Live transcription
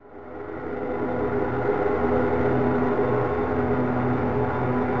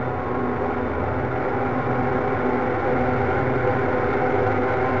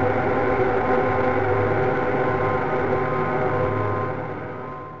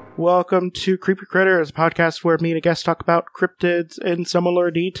Welcome to Creepy Critters, a podcast where me and a guest talk about cryptids in similar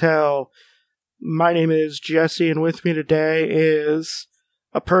detail. My name is Jesse, and with me today is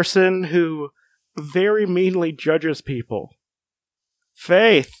a person who very meanly judges people.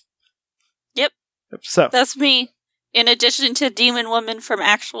 Faith. Yep. So that's me. In addition to Demon Woman from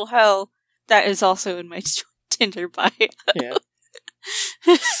Actual Hell, that is also in my Tinder bio. Yeah.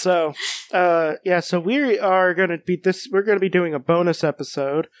 So we are going to be we're going to be doing a bonus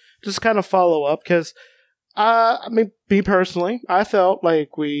episode, just kind of follow up, because, me personally, I felt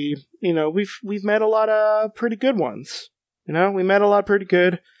like we've met a lot of pretty good ones. We met a lot of pretty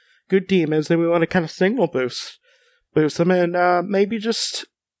good demons, and we want to kind of signal boost them, and maybe just,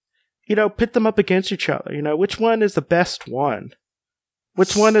 pit them up against each other. Which one is the best one?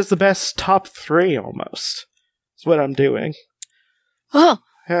 Which one is the best top 3, almost, is what I'm doing. Oh.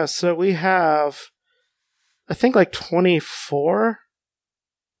 Yeah, so we have, I think, like 24.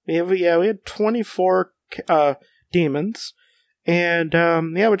 We had 24 demons, and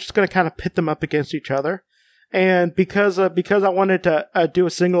we're just gonna kind of pit them up against each other. And because I wanted to do a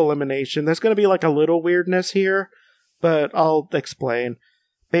single elimination, there's gonna be like a little weirdness here, but I'll explain.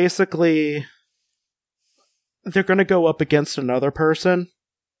 Basically, they're gonna go up against another person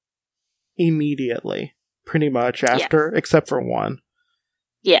immediately, pretty much after, except for one.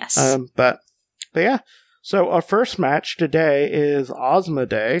 Yes. But yeah. So our first match today is Ozma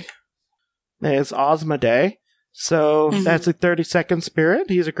Day. It's Ozma Day. So that's a 32nd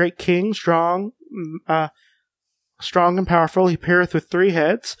spirit. He's a great king, strong and powerful. He appeareth with 3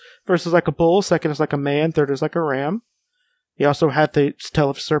 heads. First is like a bull, second is like a man, third is like a ram. He also had the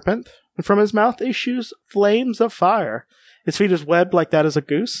tail of a serpent, and from his mouth issues flames of fire. His feet is webbed like that as a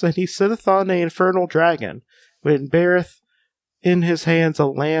goose, and he sitteth on an infernal dragon, when beareth in his hands a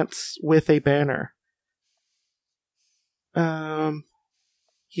lance with a banner.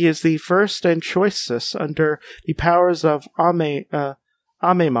 He is the first and choicest under the powers of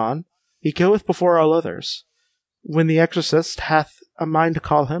Amemon. He goeth before all others. When the exorcist hath a mind to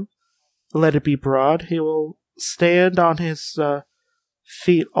call him, let it be broad, he will stand on his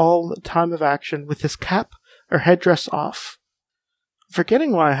feet all the time of action with his cap or headdress off.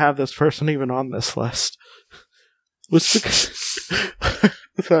 Forgetting why I have this person even on this list.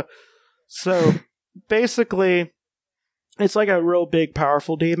 So basically, it's like a real big,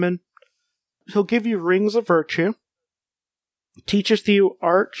 powerful demon. He'll give you rings of virtue, teaches you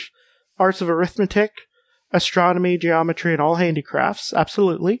arts of arithmetic, astronomy, geometry, and all handicrafts.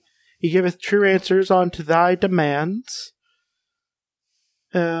 Absolutely. He giveth true answers unto thy demands.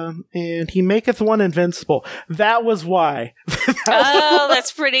 And he maketh one invincible. That was why.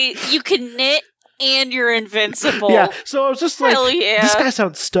 That's pretty. You can knit and you're invincible. Yeah, so I was just like, yeah. This guy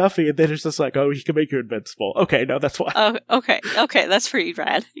sounds stuffy, and then it's just like, oh, he can make you invincible. Okay, no, that's why. Oh, okay, that's pretty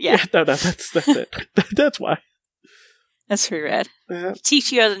rad. Yeah, no, that's it. That's why. That's pretty rad.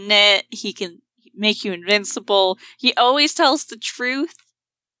 Teach you how to knit. He can make you invincible. He always tells the truth.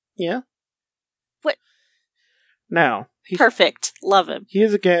 Yeah. What? Now. Perfect. Love him. He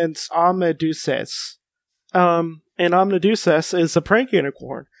is against Amaduses. And Amaduses is a prank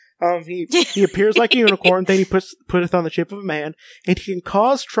unicorn. He appears like a unicorn, then he putteth on the shape of a man, and he can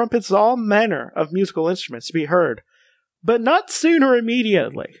cause trumpets all manner of musical instruments to be heard, but not soon or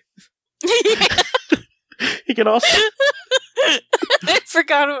immediately. He can also... I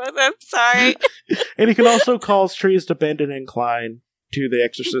forgot about that, sorry. And he can also cause trees to bend and incline to the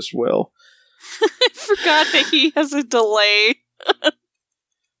exorcist's will. I forgot that he has a delay.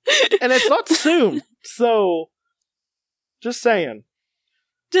 And it's not soon, so... Just saying.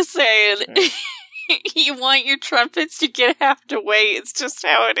 You want your trumpets, you have to wait. It's just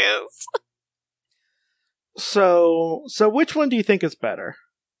how it is. So which one do you think is better?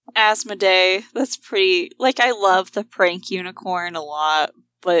 Asmodee. That's pretty... I love the prank unicorn a lot,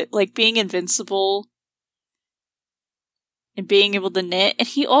 but, being invincible and being able to knit, and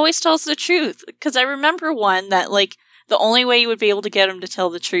he always tells the truth. Because I remember one that, the only way you would be able to get him to tell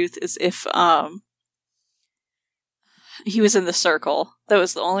the truth is if, he was in the circle. That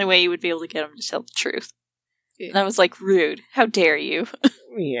was the only way you would be able to get him to tell the truth. Yeah. And I was like, rude. How dare you?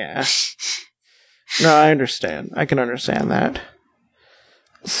 Yeah. No, I understand. I can understand that.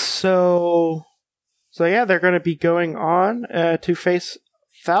 So yeah, they're going to be going on to face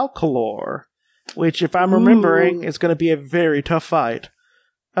Falcolor, which, if I'm remembering, is going to be a very tough fight.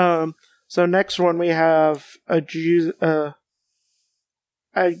 So next one we have Agousian.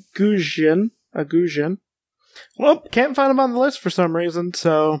 Well, can't find him on the list for some reason,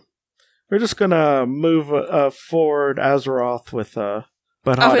 so we're just gonna move forward Azeroth with but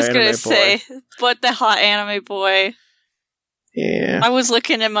hot anime boy. I was gonna say, but the hot anime boy. Yeah. I was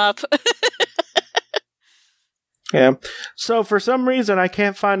looking him up. Yeah. So for some reason, I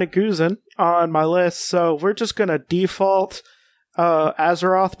can't find a Guzan on my list, so we're just gonna default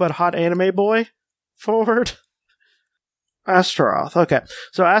Azeroth, but hot anime boy forward. Astaroth. Okay.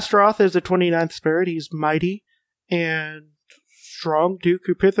 So Astaroth is the 29th spirit. He's mighty and strong duke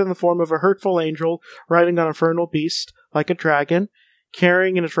who appears in the form of a hurtful angel riding on an infernal beast like a dragon,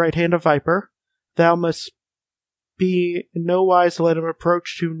 carrying in his right hand a viper. Thou must be in no wise to let him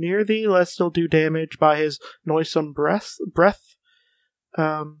approach too near thee, lest he'll do damage by his noisome breath.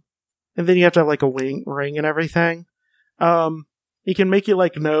 And then you have to have like a ring and everything. He can make you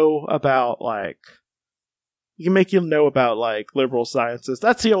know about liberal sciences.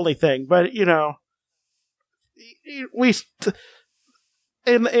 That's the only thing. But we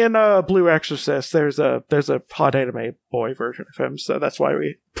in Blue Exorcist, there's a hot anime boy version of him, so that's why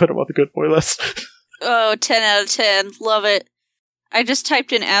we put him on the good boy list. Oh, 10 out of 10. Love it. I just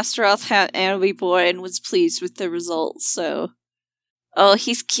typed in Astaroth Hat Anime Boy and was pleased with the results, so... Oh,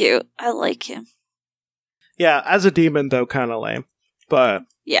 he's cute. I like him. Yeah, as a demon, though, kind of lame. But...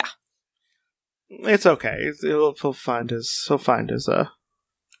 Yeah. It's okay. He'll find his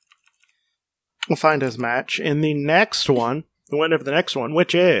match in the next one, the winner of the next one,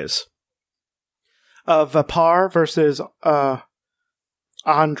 which is... Vapar versus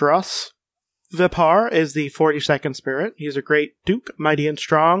Andros. Vapar is the 42nd spirit. He is a great duke, mighty and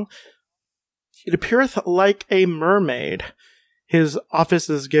strong. It appeareth like a mermaid. His office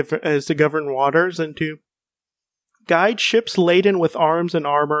is to govern waters and to guide ships laden with arms and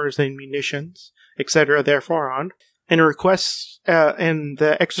armors and munitions, etc. Therefore on. And requests, and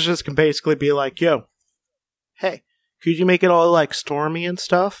the exorcist can basically be like, yo, hey, could you make it all stormy and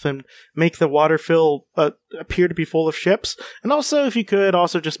stuff and make the water appear to be full of ships? And also, if you could,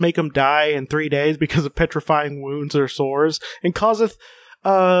 also just make them die in 3 days because of petrifying wounds or sores, and causeth,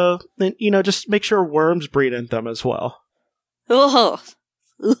 just make sure worms breed in them as well. Ugh.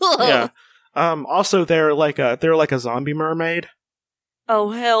 Yeah. Also, they're like a zombie mermaid. Oh,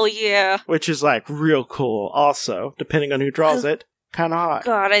 hell yeah. Which is real cool. Also, depending on who draws it, kind of hot.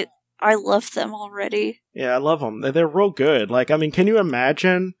 God, I love them already. Yeah, I love them. They're real good. Can you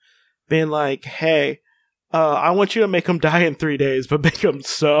imagine being like, hey, I want you to make them die in 3 days, but make them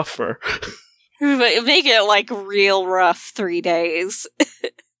suffer. Make it, real rough 3 days.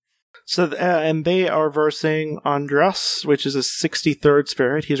 So, and they are versing Andros, which is a 63rd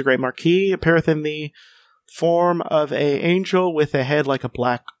spirit. He's a great marquis, appeareth in the form of a angel with a head like a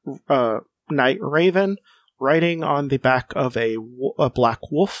black night raven, riding on the back of a black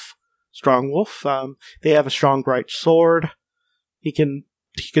wolf. Strong wolf. They have a strong bright sword. He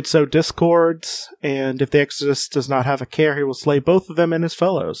could sow discords, and if the exorcist does not have a care, he will slay both of them and his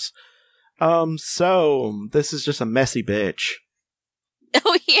fellows. So this is just a messy bitch.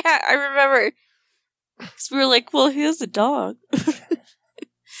 Oh yeah, I remember. Because we were like, well, he has a dog.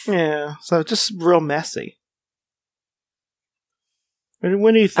 Yeah, so just real messy.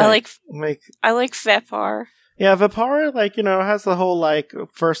 What do you think? I like Vapar. Yeah, Vapar, has the whole,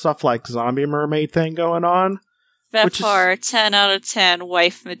 first off, zombie mermaid thing going on. Vapar, 10 out of 10,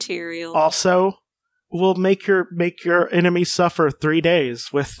 wife material. Also, will make your enemy suffer 3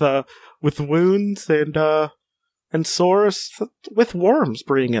 days with wounds and sores with worms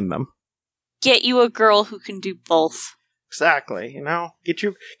breeding in them. Get you a girl who can do both. Exactly, get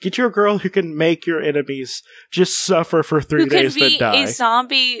you a girl who can make your enemies just suffer for 3 days then die. Who can be a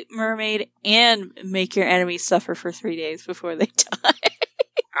zombie mermaid and make your enemies suffer for 3 days before they die.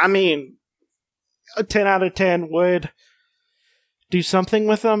 I mean, a 10 out of 10 would do something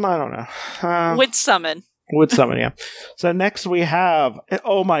with them. I don't know. Would summon, yeah. So next we have.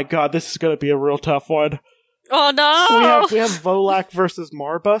 Oh my god, this is going to be a real tough one. Oh no! We have Volak versus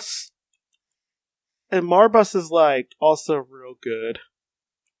Marbus. And Marbus is also real good.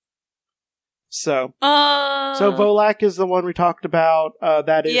 So Volak is the one we talked about.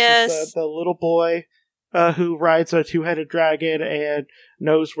 That is yes. the little boy who rides a two-headed dragon and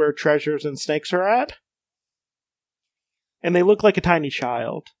knows where treasures and snakes are at. And they look like a tiny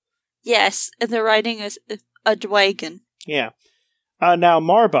child. Yes, and they're riding a dragon. Yeah. Now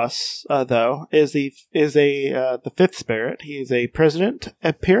Marbus, though, is the fifth spirit. He is a president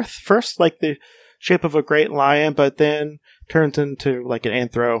at Pirith, first the shape of a great lion, but then turns into an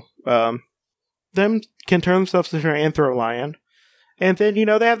anthro. Them can turn themselves into an anthro lion. And then,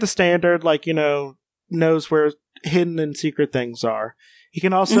 they have the standard, knows where hidden and secret things are. He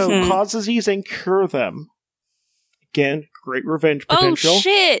can also cause disease and cure them. Again, great revenge potential. Oh,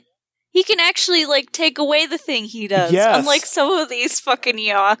 shit! He can actually, take away the thing he does. Yes. Unlike some of these fucking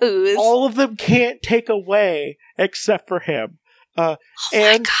yahoos. All of them can't take away except for him. And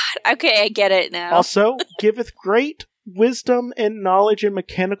my god. Okay, I get it now. Also, giveth great wisdom and knowledge in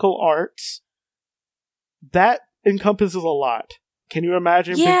mechanical arts. That encompasses a lot. Can you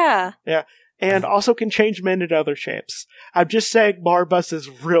imagine? Yeah. Yeah. And also can change men into other shapes. I'm just saying Marbus is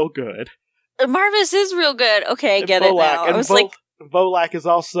real good. Marvis is real good. Okay, I get it now. I was like, Volak is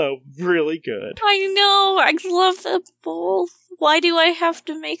also really good. I know. I love them both. Why do I have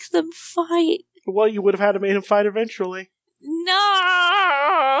to make them fight? Well, you would have had to make him fight eventually.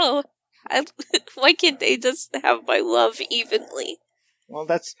 No! Why can't they just have my love evenly? Well,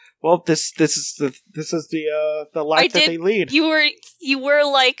 this is the life that they lead. You were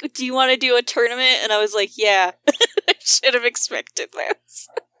like, do you want to do a tournament? And I was like, yeah. I should have expected this.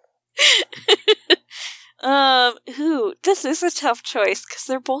 This is a tough choice because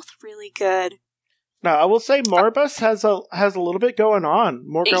they're both really good. Now, I will say Marbus has a little bit going on,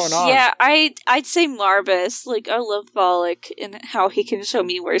 more going on. Yeah, I'd say Marbus. Like, I love Volek and how he can show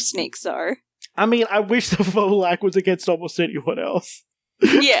me where snakes are. I mean, I wish the Volak was against almost anyone else.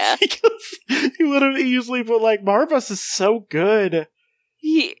 Yeah. Because he would have easily, but like, Marbus is so good.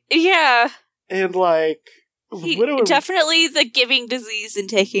 Yeah. And like, definitely the giving disease and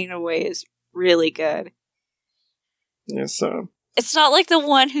taking away is really good. Yeah, so. It's not like the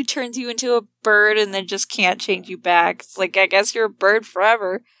one who turns you into a bird and then just can't change you back. It's like, I guess you're a bird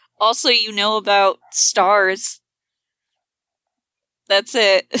forever. Also, you know about stars. That's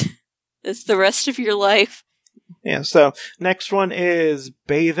it. That's the rest of your life. Yeah, so next one is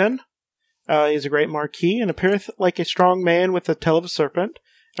Bathan. He's a great marquis and appeareth like a strong man with the tail of a serpent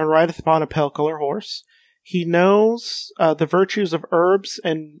and rideth upon a pale-color horse. He knows the virtues of herbs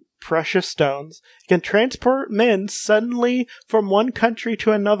and precious stones, can transport men suddenly from one country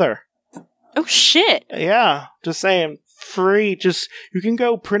to another. Oh shit. Yeah, just saying. Free, you can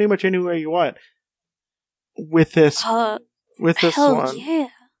go pretty much anywhere you want with this hell one. Yeah.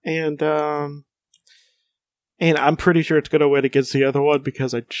 And I'm pretty sure it's gonna win against the other one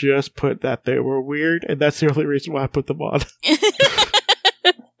because I just put that they were weird, and that's the only reason why I put them on.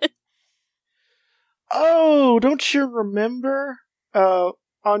 Oh, don't you remember?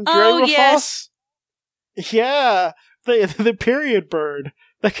 On Dragophos? Yes. Yeah, the period bird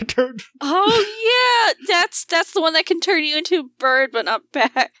that can turn. Oh yeah, that's the one that can turn you into a bird, but not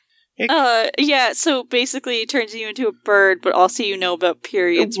back. Yeah. So basically, it turns you into a bird, but also you know about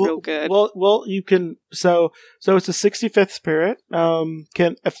periods real good. Well, you can. So it's a 65th spirit.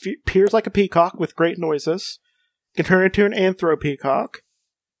 Appears like a peacock with great noises. Can turn into an anthro-peacock.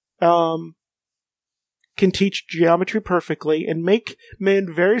 Can teach geometry perfectly and make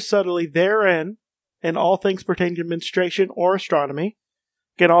men very subtly therein and all things pertaining to menstruation or astronomy.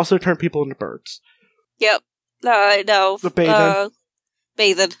 Can also turn people into birds. Yep. I know. The Bathan.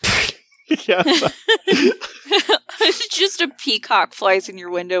 Bathan. Yes. Just a peacock flies in your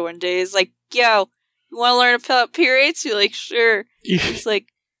window one day. It's like, yo, you want to learn about periods? You're like, sure. It's like,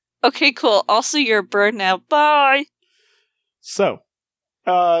 okay, cool. Also, you're a bird now. Bye. So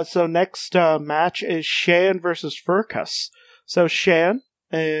next match is Shan versus Furcus. So Shan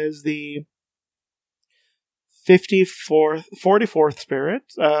is the 44th spirit.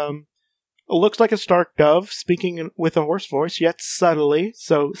 Looks like a stark dove, speaking with a hoarse voice, yet subtly,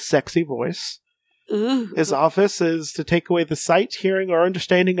 so sexy voice. Ooh. His office is to take away the sight, hearing, or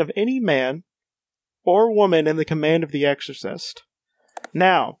understanding of any man or woman in the command of the exorcist.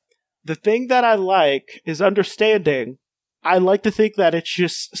 Now, the thing that I like is understanding. I like to think that it's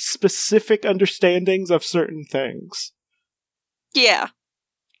just specific understandings of certain things. Yeah.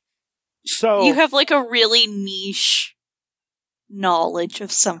 So you have like a really niche knowledge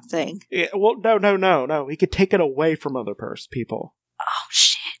of something. Yeah, well, no. He could take it away from other people. Oh,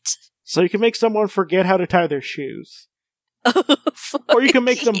 shit. So you can make someone forget how to tie their shoes. Or you can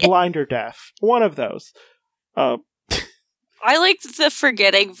make them blind or deaf. One of those. I like the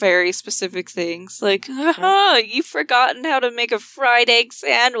forgetting very specific things. Like, you've forgotten how to make a fried egg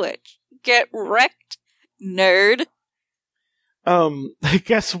sandwich. Get wrecked, nerd.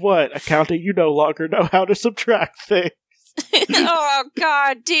 Guess what, accountant? You no longer know how to subtract things. Oh,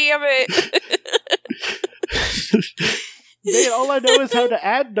 god damn it. Man, all I know is how to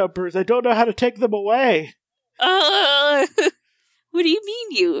add numbers. I don't know how to take them away. What do you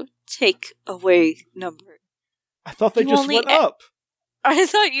mean you take away numbers? I thought they just went up. I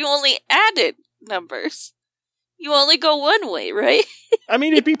thought you only added numbers. You only go one way, right? I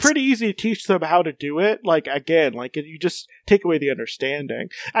mean, it'd be pretty easy to teach them how to do it. Like, again, you just take away the understanding.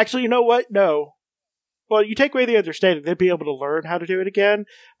 Actually, you know what? No. Well, you take away the understanding, they'd be able to learn how to do it again,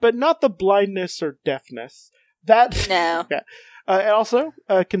 but not the blindness or deafness. That no. Yeah. And also,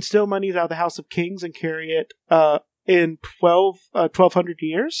 can steal money out of the House of Kings and carry it in 1200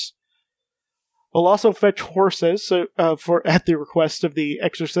 years. Will also fetch horses for at the request of the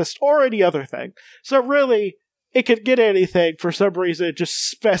exorcist or any other thing. So really, it could get anything. For some reason, it just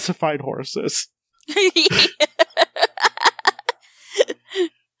specified horses.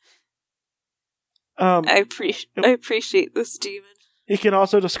 I appreciate this demon. He can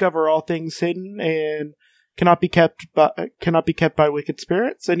also discover all things hidden and cannot be kept by wicked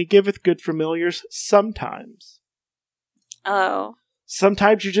spirits, and he giveth good familiars sometimes. Oh.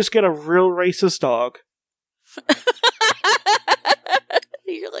 Sometimes you just get a real racist dog.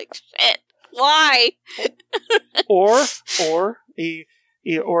 You're like, shit. Why? or it'd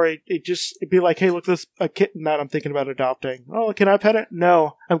be like, hey, look, this a kitten that I'm thinking about adopting. Oh, can I pet it?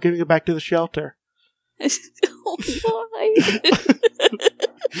 No, I'm giving it back to the shelter. Why?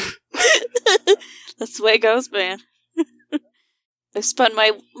 That's the way it goes, man. I spun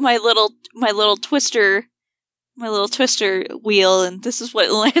my little twister wheel, and this is what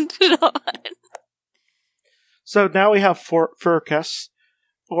it landed on. So now we have Furcus,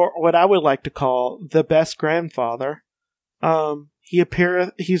 or what I would like to call the best grandfather. He's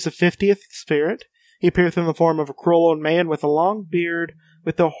the 50th spirit. He appeareth in the form of a cruel old man with a long beard,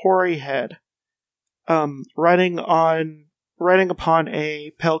 with a hoary head, riding upon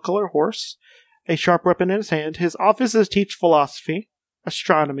a pale color horse, a sharp weapon in his hand. His office is to teach philosophy,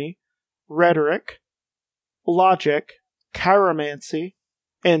 astronomy, rhetoric, logic, chiromancy,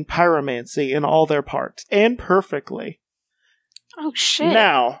 and pyromancy in all their parts, and perfectly. Oh, shit.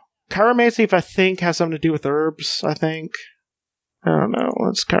 Now, chiromancy, I think, has something to do with herbs, I think. I don't know.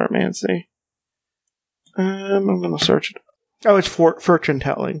 What's chiromancy? I'm going to search it. Oh, it's fortune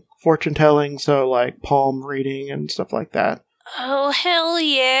telling. Fortune telling, so like palm reading and stuff like that. Oh, hell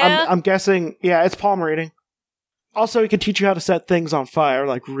yeah. I'm guessing, yeah, it's palm reading. Also, he can teach you how to set things on fire,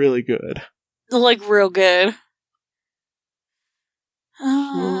 like, really good. Like, real good.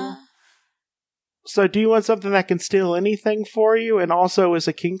 So, do you want something that can steal anything for you and also is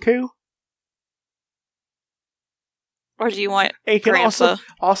a kinku? Or do you want It can Grandpa?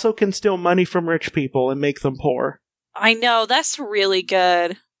 also can steal money from rich people and make them poor. I know, that's really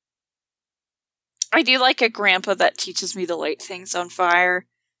good. I do like a grandpa that teaches me to light things on fire.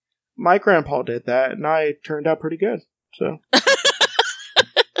 My grandpa did that, and I turned out pretty good. So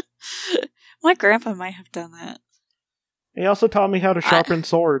My grandpa might have done that. he also taught me how to sharpen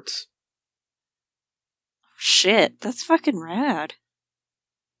swords. Shit, that's fucking rad.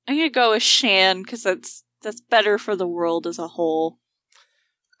 I'm gonna go with Shan, because that's better for the world as a whole.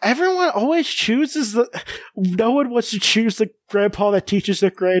 Everyone always chooses no one wants to choose the grandpa that teaches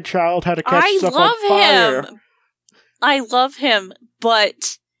their grandchild how to catch stuff on fire. Him. I love him,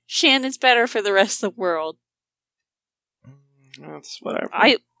 but Shan is better for the rest of the world. That's whatever.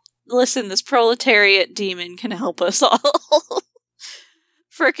 Listen, this proletariat demon can help us all.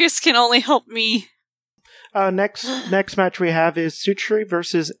 Furcus can only help me. Next match we have is Sitri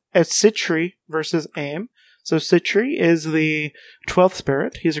versus Aim. So Sitri is the 12th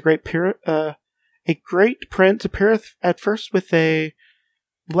spirit. He's a great prince. Appeareth at first with a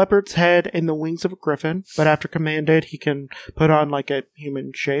leopard's head and the wings of a griffin, but after commanded, he can put on like a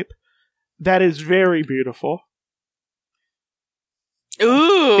human shape. That is very beautiful.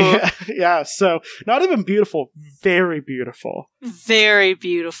 Ooh! Yeah, so not even beautiful, very beautiful. Very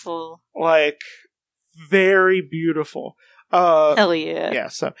beautiful. Like, very beautiful. Hell yeah. Yeah,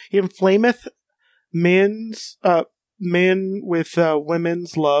 so he inflameth men with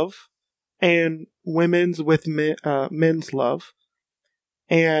women's love, and women's with men's love,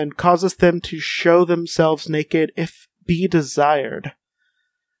 and causes them to show themselves naked if be desired.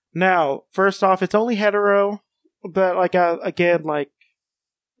 Now, first off, it's only hetero, but like again, like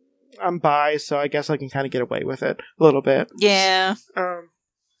I'm bi, so I guess I can kind of get away with it a little bit. Yeah. I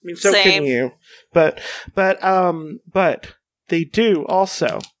mean, so Same. can you. But they do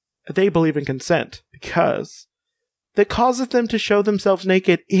also. They believe in consent because that causeth them to show themselves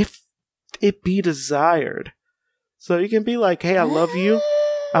naked if it be desired. So you can be like, "Hey, I love you.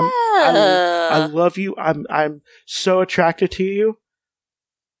 I love you. I'm so attracted to you,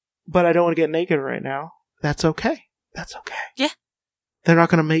 but I don't want to get naked right now." That's okay. That's okay. Yeah. They're not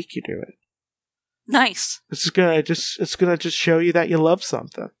going to make you do it. Nice. It's gonna just show you that you love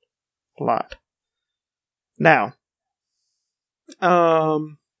something a lot.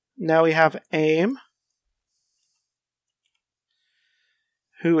 Now we have Aim,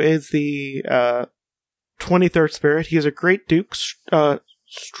 who is the 23rd spirit. He is a great duke,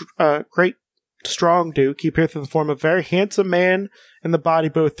 great strong duke. He appeareth in the form of a very handsome man, in the body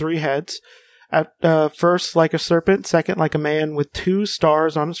both 3 heads. At first like a serpent, second like a man with 2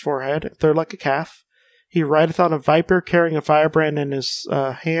 stars on his forehead, third like a calf. He rideth on a viper, carrying a firebrand in his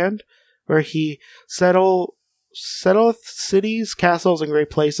hand, where he settleth cities, castles, and great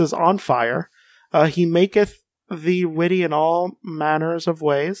places on fire. He maketh thee witty in all manners of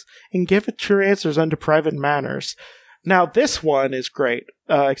ways, and giveth true answers unto private matters. Now, this one is great,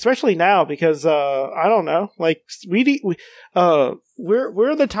 especially now because I don't know, like we're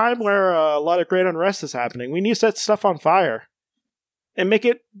in the time where a lot of great unrest is happening. We need to set stuff on fire and make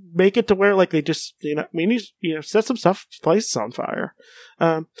it to where like they just we need set some places on fire.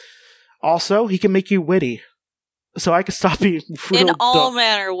 Also, he can make you witty, so I can stop being real in all dumb.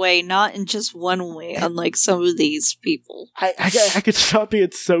 manner way, not in just one way. Unlike some of these people, I could stop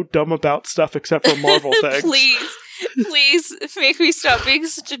being so dumb about stuff except for Marvel things. Please make me stop being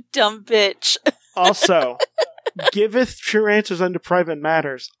such a dumb bitch. Also, giveth true answers unto private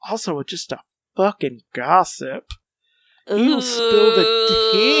matters. Also, just a fucking gossip. He'll spill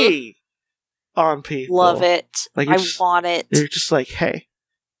the tea on people. Love it. Like I want it. They're just like, hey,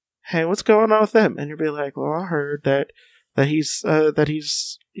 what's going on with them? And you'll be like, well, I heard that he's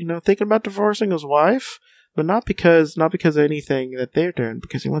thinking about divorcing his wife, but not because of anything that they're doing,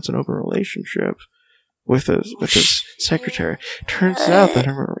 because he wants an open relationship with his secretary. Turns out that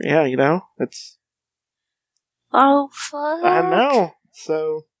it's oh fuck. I know.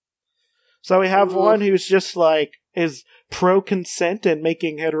 So we have one who's just like is pro consent and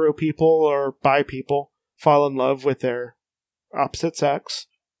making hetero people or bi people fall in love with their opposite sex.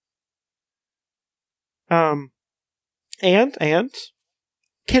 And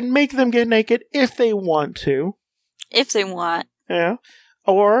can make them get naked if they want to. If they want. Yeah.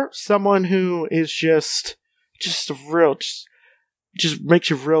 Or someone who is just makes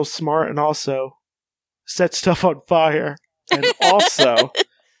you real smart and also sets stuff on fire and also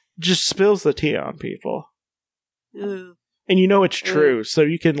just spills the tea on people. Ooh. And you know it's true, so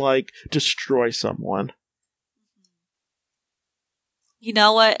you can like destroy someone. You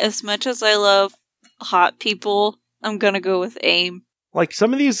know what? As much as I love hot people, I'm gonna go with AIM. Like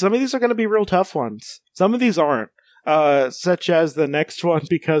some of these are gonna be real tough ones. Some of these aren't. Such as the next one,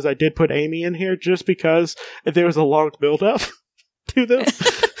 because I did put Amy in here just because there was a long build up to them.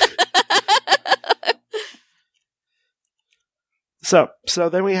 So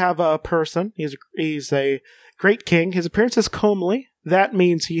then we have a person. He's a great king. His appearance is comely. That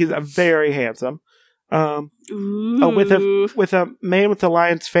means he's very handsome. With a man with a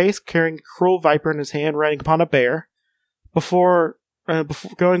lion's face, carrying a cruel viper in his hand, riding upon a bear.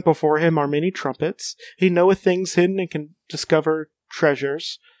 Going before him are many trumpets. He knoweth things hidden and can discover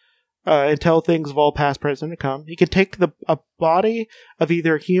treasures, and tell things of all past, present, and to come. He can take a body of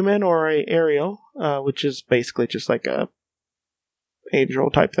either human or a Ariel, which is basically just like a angel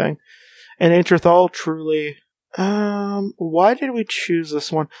type thing, and entereth all truly. Why did we choose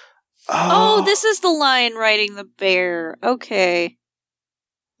this one? Oh, this is the lion riding the bear. Okay.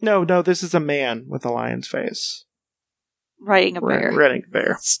 No, this is a man with a lion's face. Riding a bear. Riding a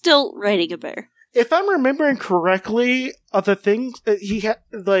bear. Still riding a bear. If I'm remembering correctly, the things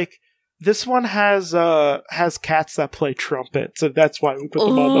this one has cats that play trumpet, so that's why we put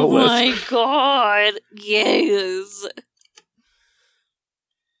them on the list. Oh my god! Yes.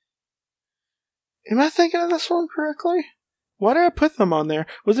 Am I thinking of this one correctly? Why did I put them on there?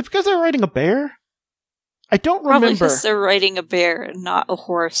 Was it because they were riding a bear? I don't remember. Probably because they're riding a bear and not a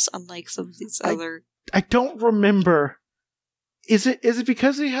horse, unlike some of these other. I don't remember. Is it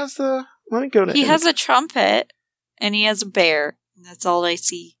because he has the? Let me go to. He has a trumpet, and he has a bear. And that's all I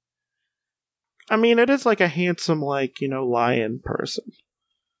see. I mean, it is like a handsome, lion person.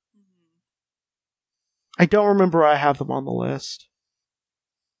 I don't remember I have them on the list.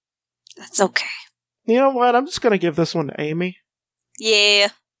 That's okay. You know what? I'm just gonna give this one to Amy. Yeah.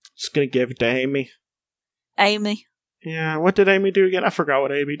 Just gonna give it to Amy. Amy. Yeah, what did Amy do again? I forgot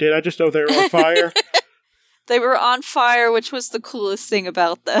what Amy did. I just know they were on fire. They were on fire, which was the coolest thing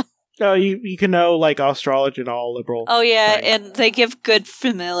about them. No, you can know, like, astrology and all liberal. Oh, yeah, things. and they give good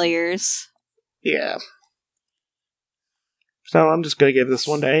familiars. Yeah. So I'm just gonna give this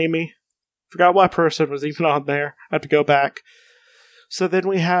one to Amy. Forgot what person was even on there. I have to go back. So then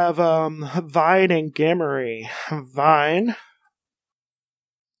we have Vine and Gimmery. Vine.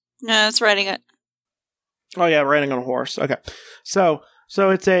 No, it's riding it. Oh yeah, riding on a horse. Okay. So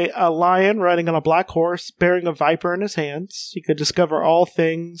it's a lion riding on a black horse, bearing a viper in his hands. He could discover all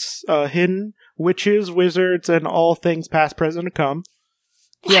things hidden, witches, wizards, and all things past, present, and to come.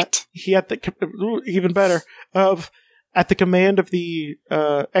 What? He had even better at the command of the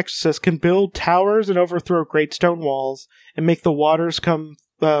exorcist, can build towers and overthrow great stone walls, and make the waters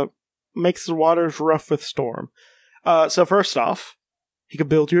makes the waters rough with storm. So first off, he could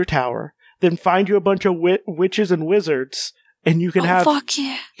build you a tower. then find you a bunch of witches and wizards, and you can fuck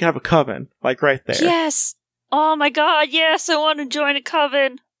yeah. You can have a coven, like right there. Yes! Oh my god, yes, I want to join a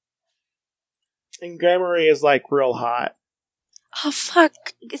coven! And Gramarye is like real hot. Oh fuck,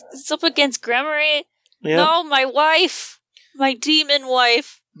 it's up against Gramarye? Yeah. No, my wife! My demon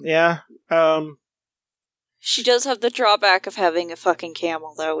wife! Yeah, She does have the drawback of having a fucking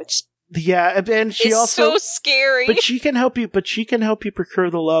camel, though, which yeah, and she is also so scary. But she can help you. But she can help you procure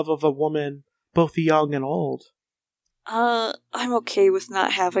the love of a woman, both young and old. I'm okay with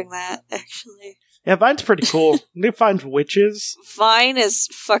not having that, actually. Yeah, Vine's pretty cool. You find witches. Vine is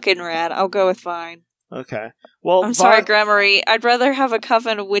fucking rad. I'll go with Vine. Okay. Well, I'm sorry, Gramarye. I'd rather have a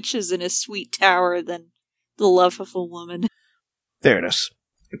coven of witches in a sweet tower than the love of a woman. There it is.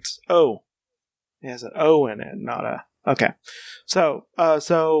 It's O. It has an O in it, not a. Okay. So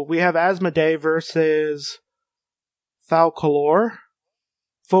we have Asmodee versus Folklore.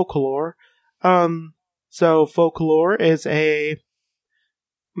 So Folklore is a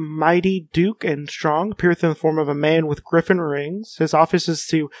mighty duke and strong, appeareth in the form of a man with griffin rings. His office is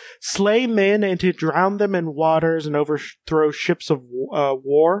to slay men and to drown them in waters and overthrow ships of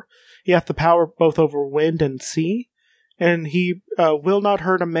war. He hath the power both over wind and sea, and he will not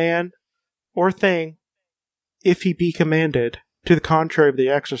hurt a man or thing if he be commanded, to the contrary of the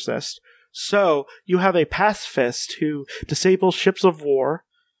exorcist. So, you have a pacifist who disables ships of war,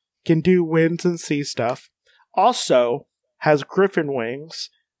 can do winds and sea stuff, also has griffin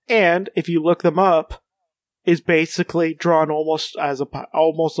wings, and, if you look them up, is basically drawn almost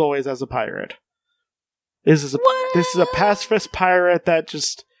always as a pirate. This is a pacifist pirate that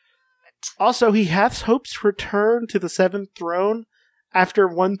just... Also, he hath hopes to return to the seventh throne after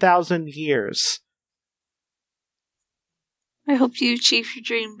 1,000 years. I hope you achieve your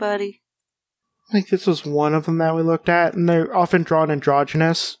dream, buddy. I think this was one of them that we looked at, and they're often drawn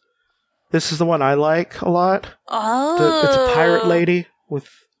androgynous. This is the one I like a lot. Oh. It's a pirate lady with...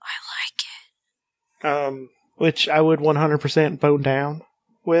 I like it. Which I would 100% bone down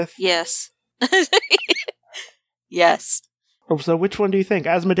with. Yes. Yes. So which one do you think?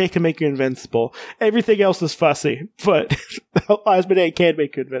 Asmodee can make you invincible. Everything else is fussy, but Asmodee can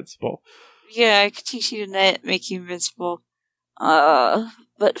make you invincible. Yeah, I could teach you to make you invincible.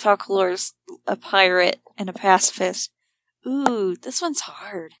 But Folklore's a pirate and a pacifist. Ooh, this one's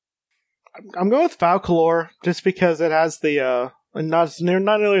hard. I'm going with Folklore just because it has the not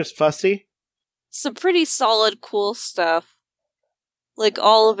nearly as fussy. Some pretty solid, cool stuff. Like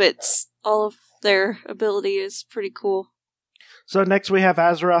all of their ability is pretty cool. So next we have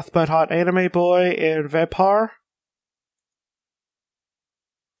Azeroth But Hot Anime Boy and Vepar.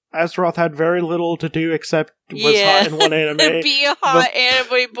 Azeroth had very little to do except was hot in one anime. Be a hot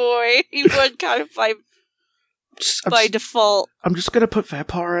anime boy. He would kind of by default. I'm just gonna put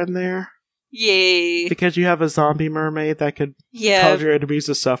Vepar in there. Yay. Because you have a zombie mermaid that could cause your enemies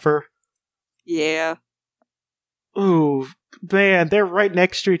to suffer. Yeah. Ooh, man, they're right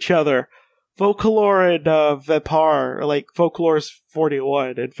next to each other. Folklore and Vepar, like, Folklore is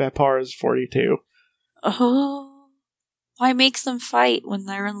 41 and Vepar is 42. Oh. Why makes them fight when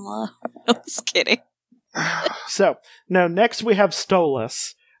they're in love? I'm just kidding. So, now next we have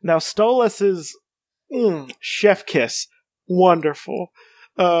Stolas. Now, Stolas is... chef kiss. Wonderful.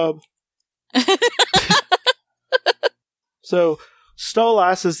 So,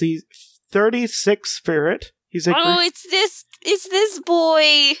 Stolas is the 36th spirit. He's a it's this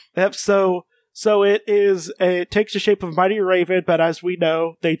boy. Yep, so it takes the shape of a mighty raven, but as we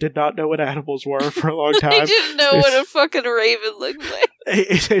know, they did not know what animals were for a long time. They didn't know what a fucking raven looked like.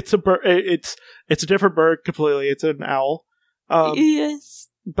 It's a bird. It's a different bird completely. It's an owl. Yes.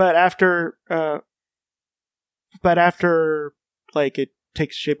 But after like it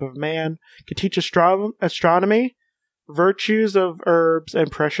takes the shape of a man, can teach astronomy, virtues of herbs, and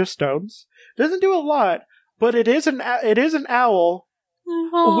precious stones. Doesn't do a lot, but it is an owl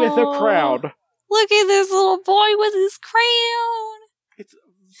with a crown. Look at this little boy with his crown. It's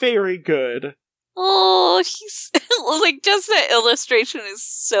very good. Oh, he's like, just that illustration is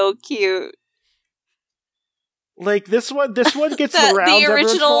so cute. Like this one gets the rounds every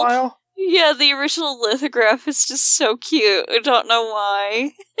once in a while. Yeah, the original lithograph is just so cute. I don't know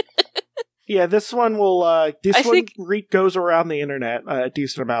why. Yeah, this one will. Goes around the internet a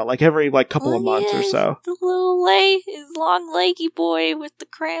decent amount, like every couple of months or so. The little long leggy boy with the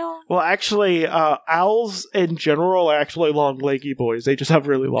crown. Well, actually, owls in general are actually long leggy boys. They just have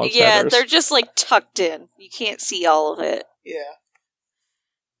really long feathers. Yeah, they're just tucked in. You can't see all of it. Yeah,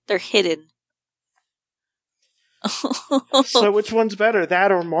 they're hidden. So, which one's better,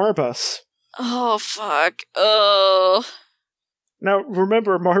 that or Marbus? Oh fuck! Oh. Now,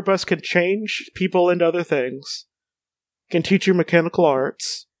 remember, Marbus can change people into other things. Can teach you mechanical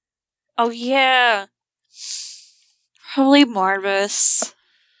arts. Oh, yeah. Probably Marbus.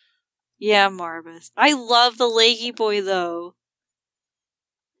 Yeah, Marbus. I love the leggy boy, though.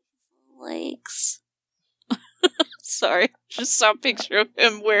 Legs. Sorry, just saw a picture of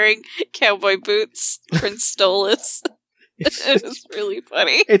him wearing cowboy boots. Prince Stolas. It was really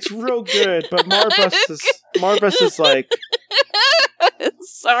funny. It's real good, but Marbus is like...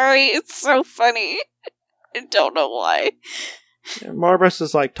 Sorry, it's so funny. I don't know why. Yeah, Marbus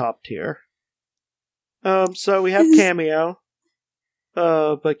is like top tier. So we have Cameo.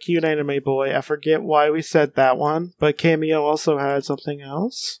 But Cute Anime Boy. I forget why we said that one, but Cameo also had something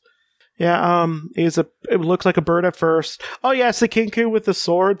else. Yeah, it looks like a bird at first. Oh yeah, it's the Kinku with the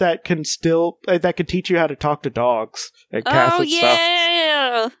sword that can teach you how to talk to dogs and cats and stuff.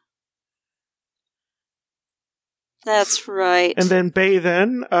 Yeah! That's right. And then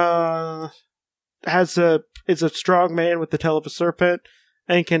Bathen, is a strong man with the tail of a serpent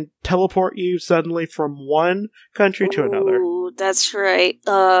and can teleport you suddenly from one country to another. Ooh, that's right.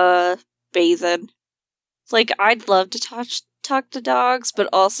 Bathen. Like, I'd love to talk to dogs, but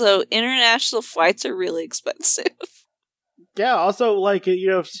also international flights are really expensive. Yeah, also, like,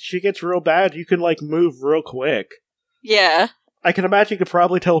 if she gets real bad, you can, like, move real quick. Yeah. I can imagine you could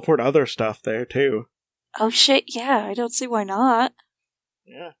probably teleport other stuff there, too. Oh, shit, yeah, I don't see why not.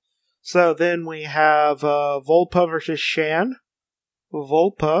 Yeah. So then we have Volpa versus Shan.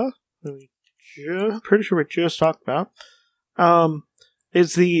 Volpa, pretty sure we just talked about,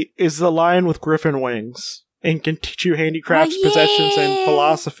 is the lion with griffin wings and can teach you handicrafts, possessions, and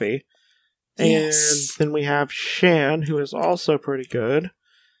philosophy. Yes. And then we have Shan, who is also pretty good,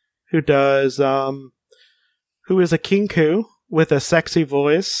 who is a Kinku with a sexy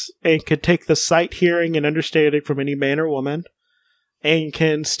voice and can take the sight, hearing, and understanding from any man or woman, and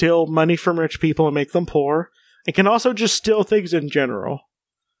can steal money from rich people and make them poor. It can also just steal things in general.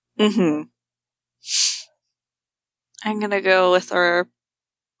 Mm-hmm. I'm gonna go with our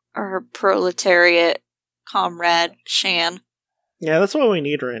proletariat comrade, Shan. Yeah, that's what we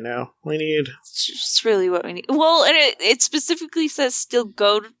need right now. It's just really what we need. Well, and it specifically says steal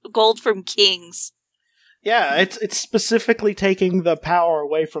gold from kings. Yeah, it's specifically taking the power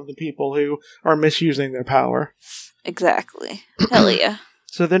away from the people who are misusing their power. Exactly. Hell yeah.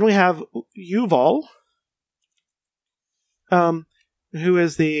 So then we have Yuval, who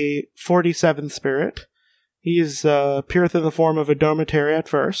is the 47th spirit. He's appeareth in the form of a dormitory at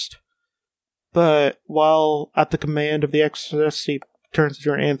first, but while at the command of the exorcist, he turns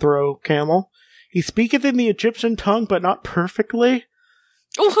into an anthro camel. He speaketh in the Egyptian tongue, but not perfectly.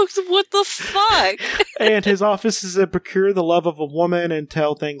 What the fuck? And his office is to procure the love of a woman and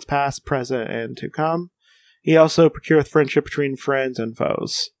tell things past, present, and to come. He also procureth friendship between friends and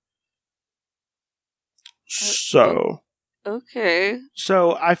foes. So... Okay.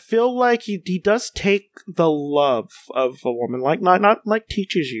 So I feel like he does take the love of a woman, like not like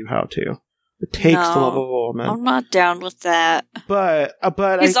teaches you how to. It takes the love of a woman. I'm not down with that. But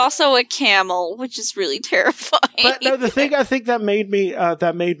he's also a camel, which is really terrifying. But no, the thing I think that made me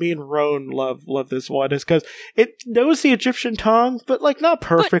and Roan love this one is because it knows the Egyptian tongue, but like not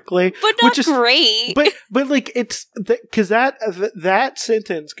perfectly, but not great. But like it's because that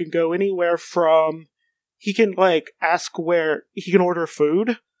sentence can go anywhere from. He can, like, ask where he can order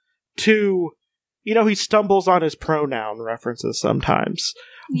food to, he stumbles on his pronoun references sometimes.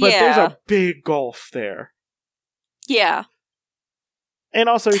 But there's a big gulf there. Yeah. And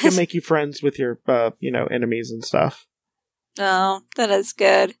also he can make you friends with your, enemies and stuff. Oh, that is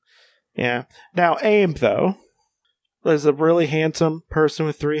good. Yeah. Now, Aim, though, is a really handsome person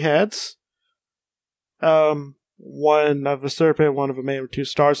with 3 heads. One of a serpent, one of a man with 2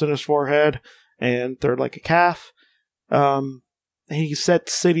 stars in his forehead, and third like a calf. He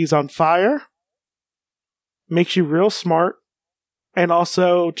sets cities on fire, makes you real smart, and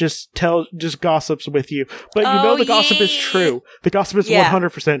also just gossips with you. But the gossip is true. The gossip is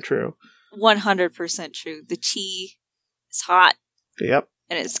 100% true. 100% true. The tea is hot. Yep.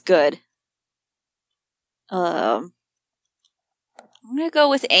 And it's good. I'm gonna go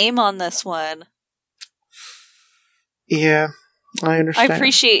with Aim on this one. Yeah, I understand. I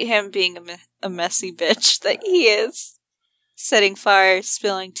appreciate him being a messy bitch that he is. Setting fire,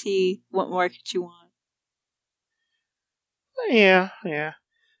 spilling tea. What more could you want? Yeah.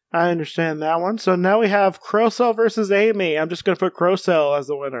 I understand that one. So now we have Crocell versus Amy. I'm just going to put Crocell as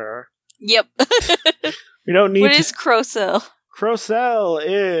the winner. Yep. We don't need What is Crocell? Crocell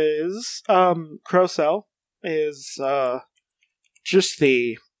is just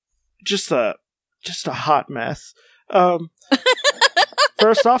a hot mess.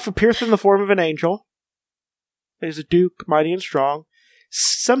 First off, appears in the form of an angel. He's a duke, mighty and strong.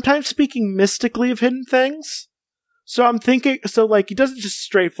 Sometimes speaking mystically of hidden things. So I'm thinking, he doesn't just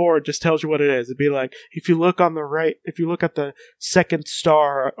straightforward just tells you what it is. It'd be like, if you look on the right, if you look at the second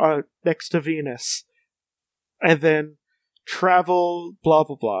star next to Venus, and then travel, blah,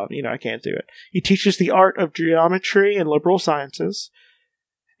 blah, blah. I can't do it. He teaches the art of geometry and liberal sciences.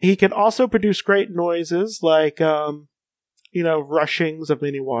 He can also produce great noises like, rushings of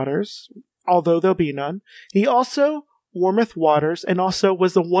many waters, although there'll be none. He also warmeth waters and also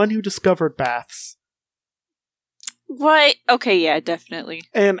was the one who discovered baths. Right. Okay, yeah, definitely.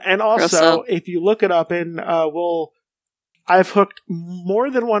 And also, if you look it up, I've hooked more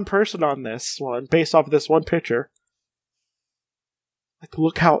than one person on this one based off of this one picture. Like,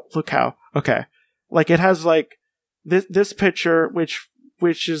 look how. Okay, like it has like this picture, which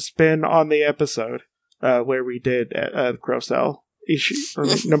has been on the episode where we did Crocell issue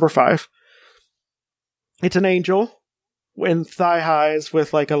number 5. It's an angel in thigh highs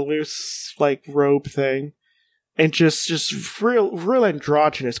with like a loose like robe thing. And just real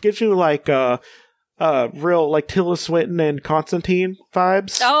androgynous. Gives you like real like Tilda Swinton and Constantine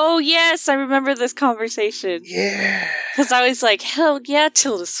vibes. Oh yes, I remember this conversation. Yeah, because I was like, hell yeah,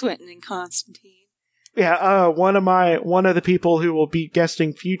 Tilda Swinton and Constantine. Yeah, one of the people who will be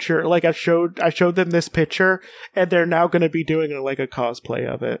guesting future, like I showed them this picture, and they're now going to be doing like a cosplay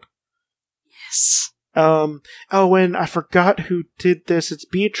of it. Yes. And I forgot who did this. It's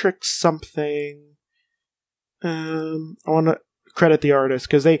Beatrix something. I want to credit the artist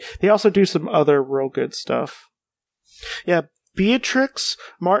because they also do some other real good stuff. Yeah, Beatrix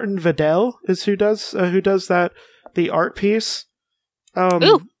Martin Vidal is who does that, the art piece.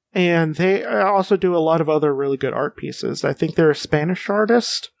 Ooh. And they also do a lot of other really good art pieces. I think they're a Spanish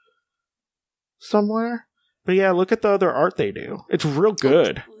artist somewhere. But yeah, look at the other art they do. It's real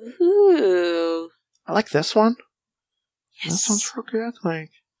good. Ooh. I like this one. Yes. This one's real good. Like,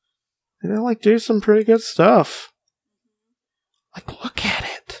 they do some pretty good stuff. Like, look at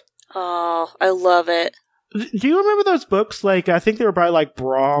it. Oh, I love it. Do you remember those books? Like, I think they were by like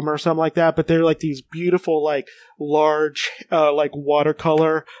Brahm or something like that, but they're like these beautiful, like large, like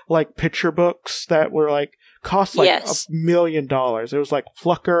watercolor, like picture books that were like cost like $1 million. It was like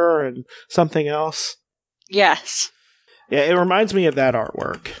Flucker and something else. Yes. Yeah, it reminds me of that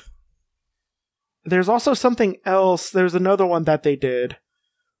artwork. There's also something else. There's another one that they did.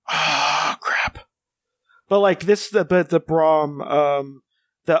 Ah, crap. But like this, the Brahm,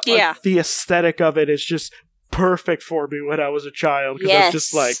 the aesthetic of it is just perfect for me when I was a child. Because I'm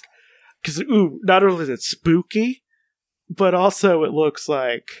just like, not only is it spooky, but also it looks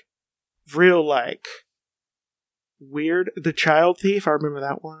like real, like, weird. The Child Thief, I remember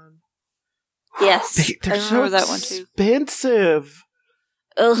that one. Yes, they're I remember that one too. Expensive.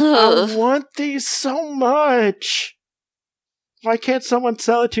 I want these so much. Why can't someone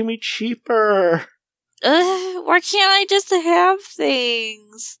sell it to me cheaper? Why can't I just have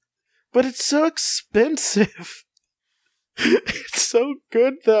things? But it's so expensive. It's so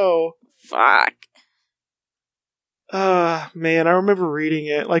good, though. Fuck. Man, I remember reading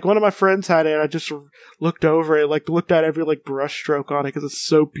it. Like, one of my friends had it, I just looked over it, like, looked at every, like, brush stroke on it, because it's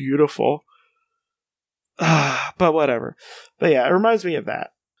so beautiful. But whatever. But yeah, it reminds me of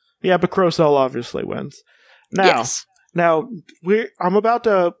that. Yeah, but Crocell obviously wins. Now, I'm about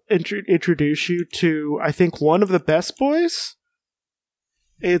to introduce you to, I think, one of the best boys.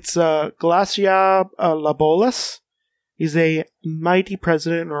 It's Glacia Labolas. He's a mighty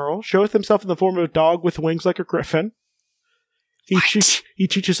president and earl. Showeth himself in the form of a dog with wings like a griffin. He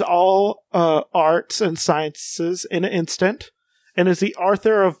teaches all arts and sciences in an instant, and is the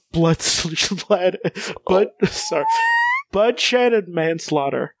author of bloodshed and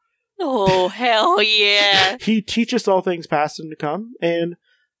manslaughter. Oh, hell yeah. He teaches all things past and to come, and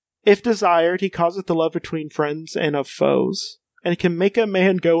if desired, he causeth the love between friends and of foes, and can make a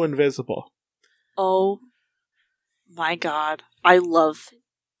man go invisible. Oh my god. I love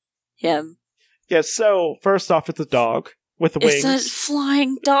him. Yeah, so, first off, it's a dog with wings. It's a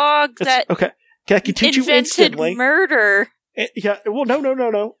flying dog okay, I can teach you instantly. Murder. Yeah, well,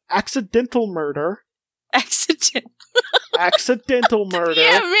 no. Accidental murder. Accidental murder.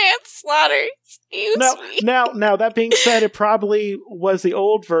 Yeah, manslaughter. Excuse me. Now, that being said, it probably was the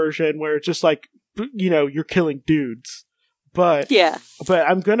old version where it's just like, you're killing dudes. But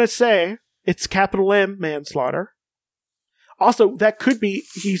I'm gonna say it's capital M manslaughter. Also, that could be,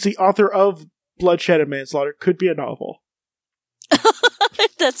 he's the author of Bloodshed and Manslaughter. Could be a novel.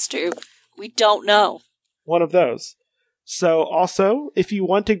 That's true. We don't know. One of those. So also, if you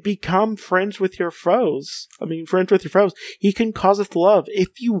want to become friends with your foes, he can causeth love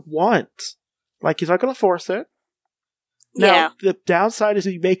if you want. Like, he's not going to force it. Now, the downside is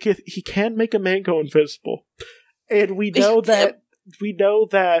he can make a man go invisible. And we know that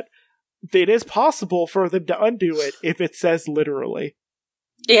it is possible for them to undo it if it says literally.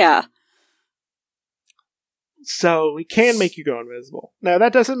 Yeah. So he can make you go invisible. Now,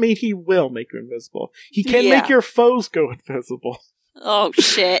 that doesn't mean he will make you invisible. He can make your foes go invisible. Oh,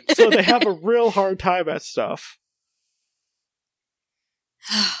 shit. So they have a real hard time at stuff.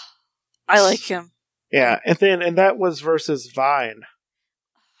 I like him. Yeah, and that was versus Vine.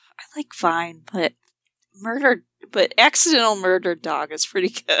 I like Vine, but Accidental Murder Dog is pretty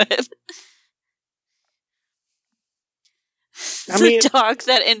good. The dog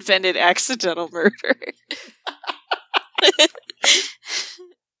that invented accidental murder.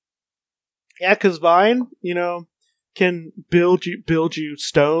 Yeah, because Vine, can build you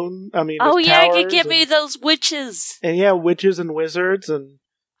stone. It could give me those witches. And witches and wizards, and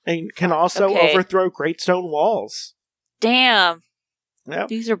can also overthrow great stone walls. Damn. Yep.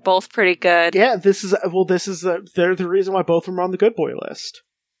 These are both pretty good. Yeah, they're the reason why both of them are on the good boy list.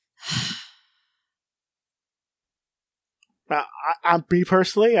 I'm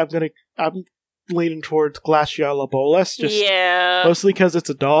leaning towards Glaciala Bolas, mostly because it's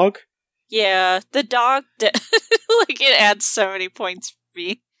a dog. Yeah, the dog, it adds so many points for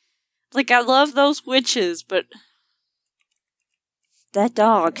me. Like, I love those witches, but that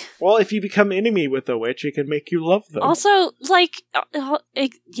dog. Well, if you become enemy with a witch, it can make you love them. Also,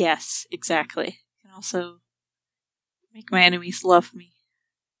 yes, exactly. It can also make my enemies love me.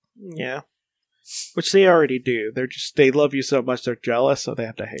 Yeah. Which they already do. They love you so much they're jealous, so they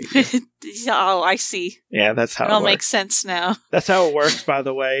have to hate you. Oh, I see. Yeah, that's how it works. Makes sense now. That's how it works, by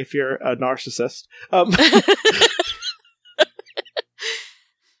the way, if you're a narcissist.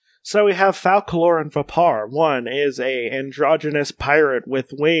 So we have Falcolor and Vapar. One is a androgynous pirate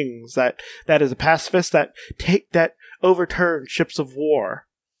with wings that is a pacifist that overturns ships of war.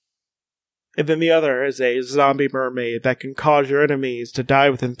 And then the other is a zombie mermaid that can cause your enemies to die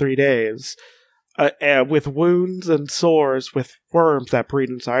within 3 days. With wounds and sores with worms that breed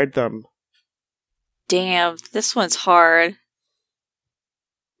inside them. Damn, this one's hard.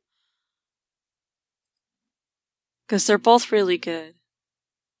 Because they're both really good.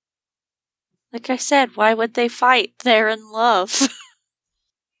 Like I said, why would they fight? They're in love.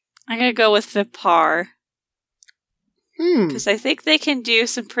 I'm gonna go with Vipar. Because I think they can do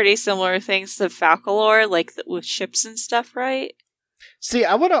some pretty similar things to Falcolor, like with ships and stuff, right? See,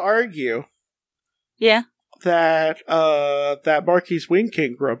 I want to argue... Yeah. That Marquis Wing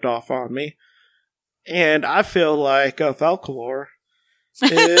King rubbed off on me. And I feel like Falcolor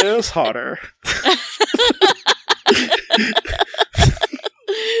is hotter.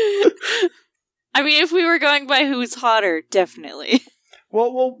 I mean, if we were going by who's hotter, definitely.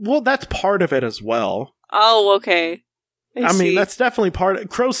 Well, that's part of it as well. Oh, okay. I mean, that's definitely part of it.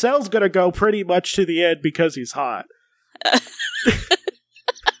 Crocell's gonna go pretty much to the end because he's hot.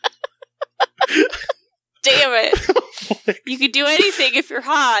 Damn it. You can do anything if you're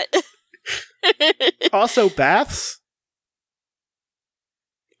hot. Also, baths.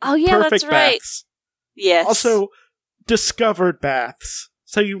 Oh, yeah, Perfect that's right. Baths. Yes. Also, discovered baths.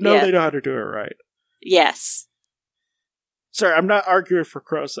 So they know how to do it right. Yes. Sorry, I'm not arguing for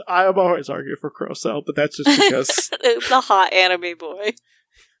Crocell. I am always arguing for Crocell, but that's just because... the hot anime boy.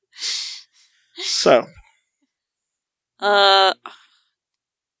 So.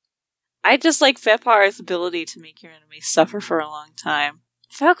 I just like Vepar's ability to make your enemies suffer for a long time.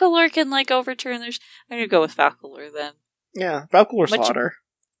 Falcolor can, overturn their... I'm gonna go with Falcolor, then. Yeah, Falcolor's hotter.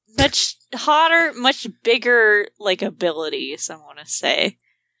 Much hotter, much bigger, abilities, I want to say.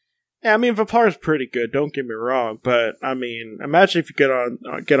 Yeah, I mean, Vapar's pretty good, don't get me wrong, but, I mean, imagine if you get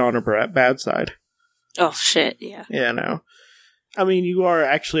on her bad side. Oh, shit, yeah. Yeah, no. I mean, you are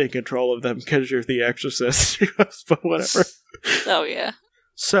actually in control of them because you're the exorcist, but whatever. Oh, yeah.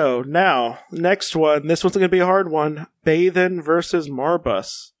 So, now, next one. This one's going to be a hard one. Bathen versus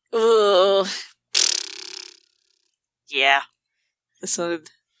Marbus. Ugh. Yeah. This one...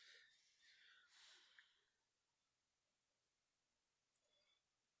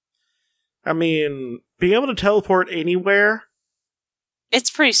 I mean, being able to teleport anywhere...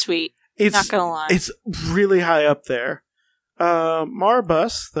 It's pretty sweet. Not gonna lie. It's really high up there.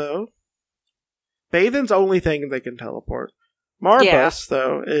 Marbus, though... Bathen's only thing they can teleport. Marbus,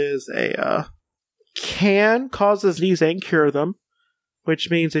 though, is can cause disease and cure them,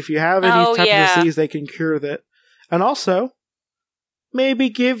 which means if you have any type of disease, they can cure that. And also, maybe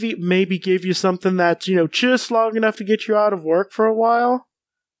give you something that's, just long enough to get you out of work for a while.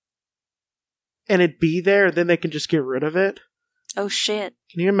 And it'd be there, and then they can just get rid of it. Oh, shit.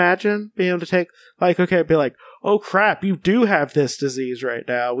 Can you imagine being able to take, be like, oh crap, you do have this disease right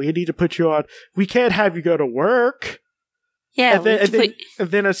now. We need to put you on, we can't have you go to work. Yeah.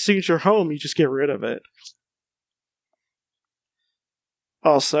 And then as soon as you're home, you just get rid of it.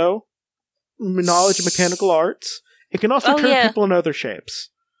 Also, knowledge of mechanical arts. It can also turn people in other shapes.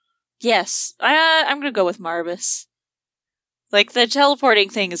 Yes. I'm gonna go with Marbus. Like, the teleporting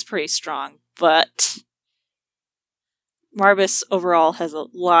thing is pretty strong, but Marbus overall has a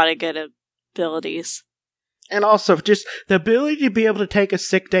lot of good abilities. And also, just the ability to be able to take a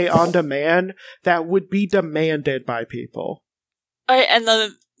sick day on demand that would be demanded by people. And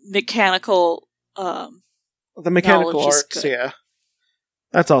the mechanical... the mechanical arts, yeah.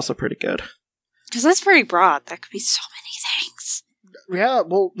 That's also pretty good. Because that's pretty broad. That could be so many things. Yeah,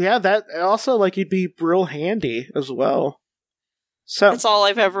 well, yeah, that also, you'd be real handy as well. So that's all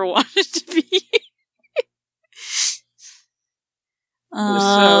I've ever wanted to be.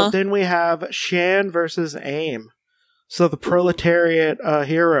 So then we have Shan versus Aim. So the proletariat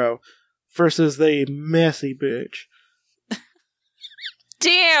hero versus the messy bitch.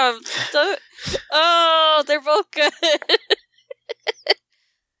 Damn! They're both good.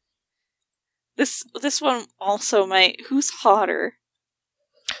 This one also might. Who's hotter?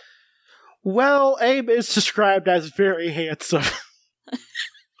 Well, Aim is described as very handsome.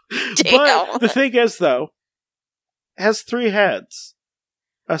 Damn. But the thing is, though, it has 3 heads.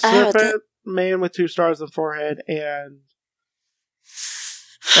 A serpent, man with 2 stars on forehead, and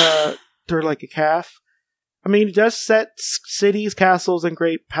they're like a calf. I mean, it does set cities, castles, and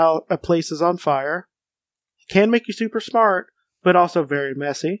great places on fire. It can make you super smart, but also very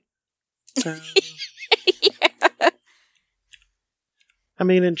messy. Yeah. I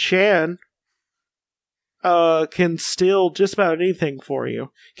mean, and Shan can steal just about anything for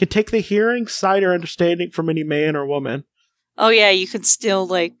you. Can take the hearing, sight, or understanding from any man or woman. Oh yeah, you can steal,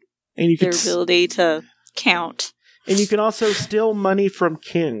 their ability to count. And you can also steal money from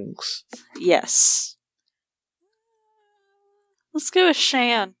kings. Yes. Let's go with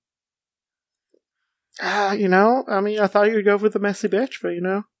Shan. I thought you would go with the messy bitch, but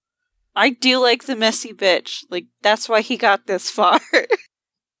I do like the messy bitch. That's why he got this far.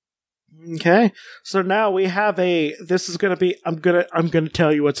 Okay. So now we have this is gonna be, I'm gonna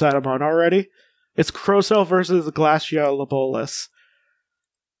tell you what side I'm on already. It's Crocell versus Glaciolobulus.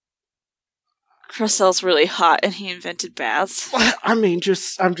 Crocell's really hot and he invented baths. I mean,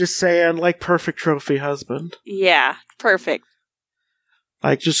 I'm just saying, perfect trophy husband. Yeah, perfect.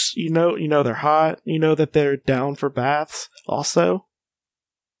 They're hot. You know that they're down for baths. Also,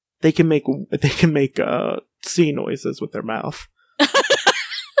 they can make sea noises with their mouth.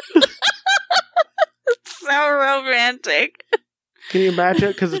 So romantic. Can you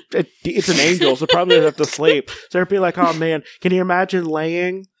imagine? Because it's an angel, so probably they have to sleep. So it'd be like, oh man, can you imagine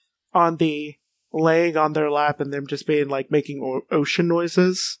laying on their lap and them just being making ocean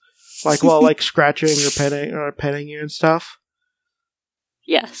noises, while scratching or petting you and stuff?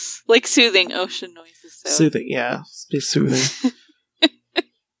 Yes, soothing ocean noises. So. Soothing, yeah, be soothing.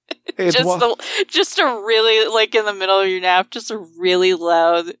 Just a really in the middle of your nap, just a really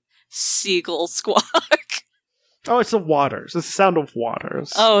loud seagull squawk. Oh, it's the waters. It's the sound of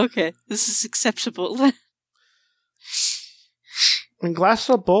waters. Oh, okay. This is acceptable. In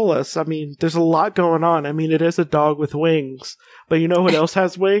Glaciolobulus, there's a lot going on. It is a dog with wings. But you know what else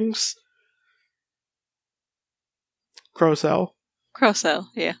has wings? Crocell. Crocell,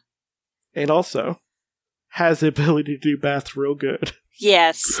 yeah. And also has the ability to do baths real good.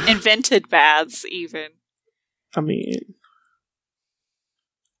 Yes, invented baths, even. I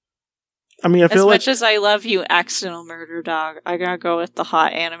feel as much as I love you, accidental murder dog, I gotta go with the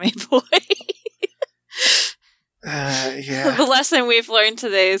hot anime boy. Yeah. The lesson we've learned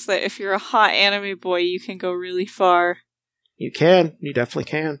today is that if you're a hot anime boy, you can go really far. You can. You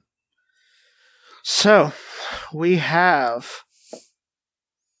definitely can. So, we have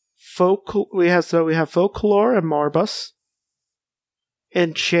Folklore and Marbus.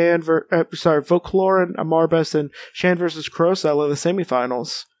 And Folklore and Marbus and Shan versus Crocell in the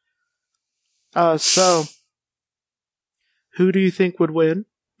semifinals. So, who do you think would win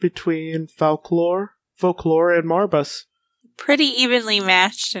between Folklore and Marbus? Pretty evenly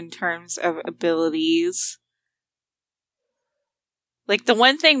matched in terms of abilities. The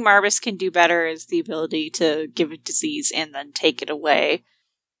one thing Marbus can do better is the ability to give a disease and then take it away.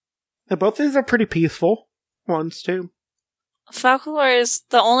 And both of these are pretty peaceful ones, too.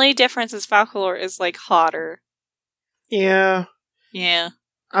 The only difference is Folklore is, hotter. Yeah. Yeah.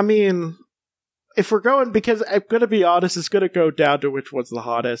 I mean, if we're going, because I'm going to be honest, it's going to go down to which one's the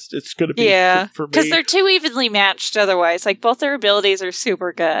hottest. It's going to be for me. Because they're too evenly matched otherwise. Like, both their abilities are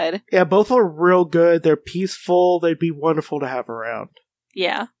super good. Yeah, both are real good. They're peaceful. They'd be wonderful to have around.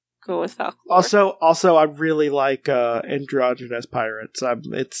 Yeah. Go with Falcor. Also, I really like androgynous pirates.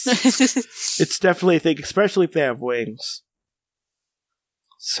 It's definitely a thing, especially if they have wings.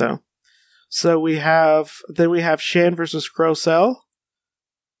 So we have Shan versus Crocell.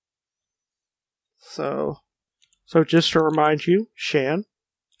 So just to remind you, Shan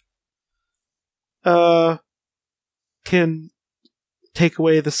can take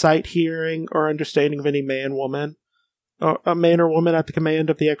away the sight, hearing, or understanding of any man, woman, or a man or woman at the command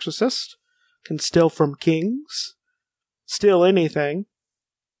of the exorcist. Can steal from kings, steal anything,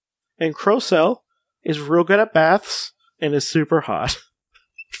 and Crocell is real good at baths and is super hot.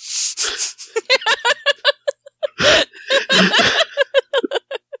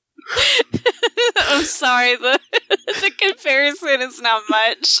 I'm sorry, the comparison is not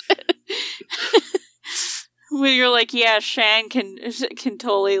much. When you're like, yeah, Shan can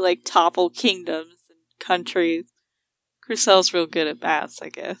totally like topple kingdoms and countries. Crocell's real good at baths, I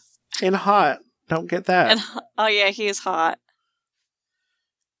guess. And hot. Don't get that. Oh yeah, he is hot.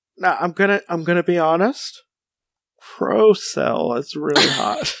 Now I'm gonna be honest. Crocell is really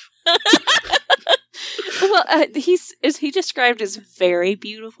hot. Well, is he described as very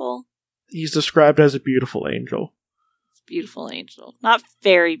beautiful? He's described as a beautiful angel. Beautiful angel. Not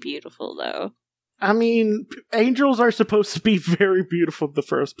very beautiful, though. I mean, angels are supposed to be very beautiful in the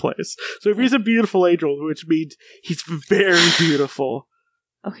first place. So if he's a beautiful angel, which means he's very beautiful.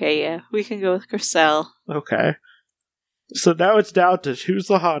 Okay, yeah. We can go with Crocell. Okay. So now it's down to who's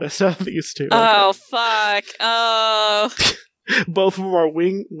the hottest out of these two. Oh, fuck. Oh. Both of them are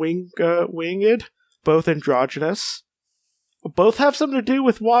winged. Both androgynous. Both have something to do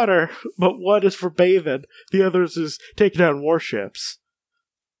with water, but one is for bathing. The other is taking down warships.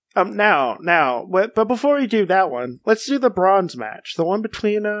 But before we do that one, let's do the bronze match. The one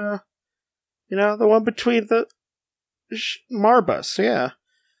between, the Marbus, yeah.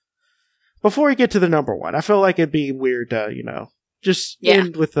 Before we get to the number one, I feel like it'd be weird to,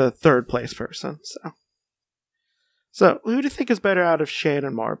 end with the third place person, So, who do you think is better out of Shan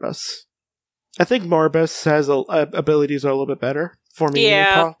and Marbus? I think Marbus has abilities that are a little bit better for me,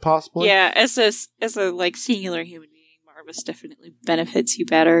 possibly. Yeah, as a singular human being, Marbus definitely benefits you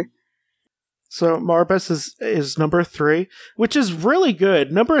better. So Marbus is number 3, which is really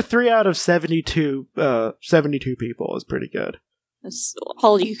good. Number 3 out of 72 people is pretty good. That's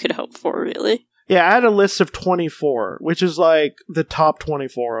all you could hope for, really. Yeah, I had a list of 24, which is like the top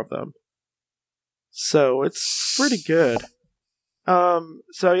 24 of them. So it's pretty good.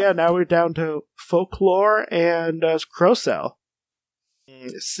 So yeah, now we're down to Folklore and Crocell.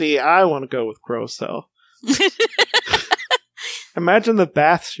 See, I want to go with Crocell. Imagine the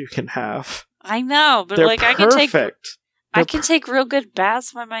baths you can have. I know, but they're perfect. I can take real good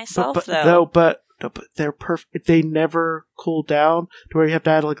baths by myself, though. But they're perfect. They never cool down to where you have to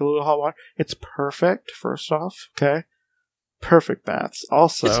add like a little hot water. It's perfect. First off, okay, perfect baths.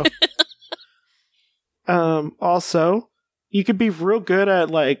 Also, you could be real good at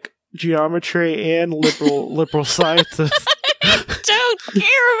like geometry and liberal sciences. I don't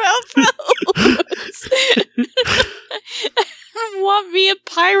care about those. I want me a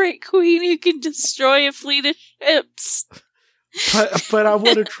pirate queen who can destroy a fleet of ships. But I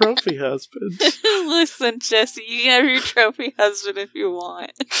want a trophy husband. Listen, Jesse, you can have your trophy husband if you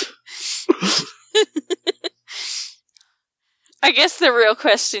want. I guess the real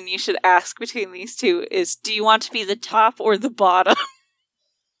question you should ask between these two is, do you want to be the top or the bottom?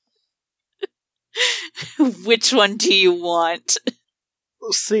 Which one do you want?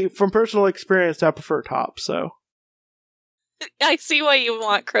 See, from personal experience, I prefer top, so. I see why you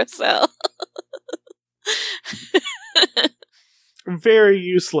want Crocell. Very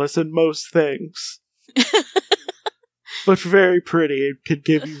useless in most things. But very pretty and could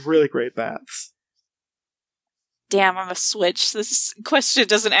give you really great baths. Damn, I'm a switch. This question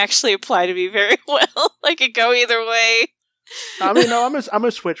doesn't actually apply to me very well. I could go either way. I mean, no, I'm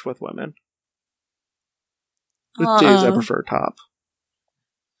a switch with women. With dudes, I prefer top.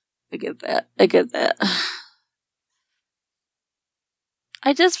 I get that.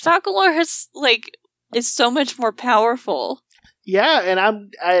 Falcor has, is so much more powerful. Yeah, and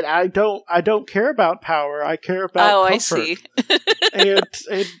I don't care about power. I care about comfort. I see. and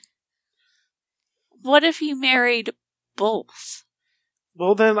what if you married both?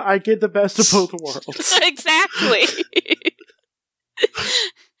 Well, then I get the best of both worlds. Exactly.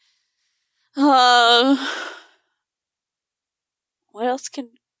 What else can...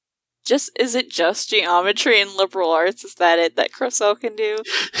 Is it just geometry and liberal arts? Is that it that Crocell can do?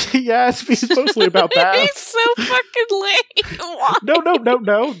 Yeah, it's mostly about that. He's so fucking lame. Why?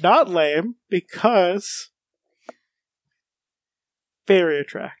 No, not lame, because very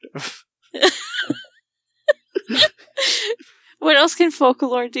attractive. What else can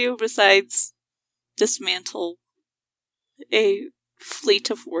Folklore do besides dismantle a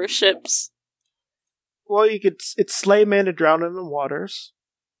fleet of warships? Well, it's slay men to drown in the waters,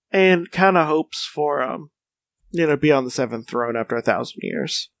 and kind of hopes for be on the 7th throne after 1,000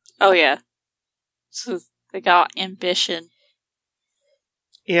 years. Oh yeah, so they got ambition.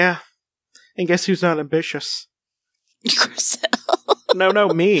 Yeah, and guess who's not ambitious? Crocell. No,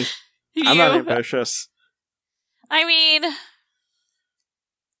 me. I'm not ambitious. I mean,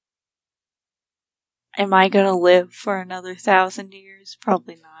 am I gonna live for another 1,000 years?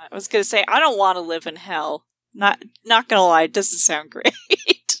 Probably not. I was gonna say, I don't want to live in hell. Not gonna lie, it doesn't sound great.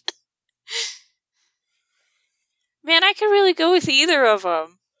 Man, I could really go with either of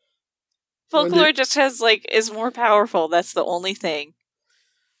them. Folklore just has, is more powerful. That's the only thing.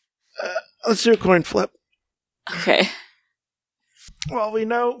 Let's do a coin flip. Okay. Well, we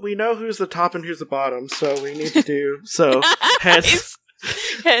know who's the top and who's the bottom, so we need to do heads.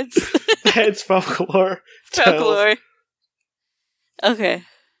 Heads Folklore. Folklore. Okay.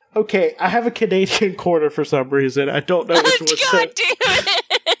 Okay, I have a Canadian quarter for some reason. I don't know which one's God damn it!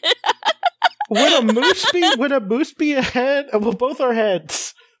 Would a moose be a head? Well, both are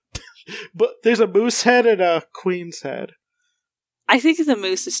heads. But there's a moose head and a queen's head. I think the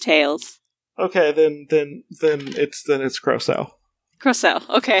moose is tails. Okay, then it's Crocell. Crocell.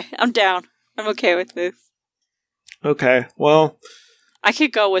 Okay, I'm down. I'm okay with this. Okay, well, I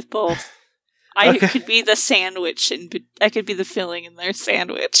could go with both. I could be the sandwich, and I could be the filling in their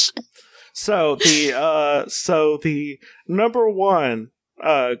sandwich. So the number one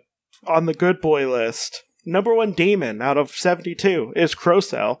on the good boy list, number one demon out of 72 is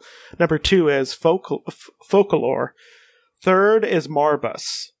Crocell. Number 2 is Folklore. Third is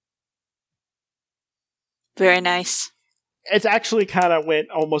Marbus. Very nice. It's actually kind of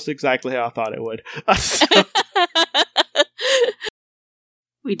went almost exactly how I thought it would.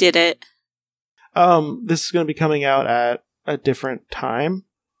 We did it. This is going to be coming out at a different time.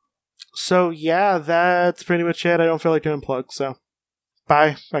 So yeah, that's pretty much it. I don't feel like doing plugs, so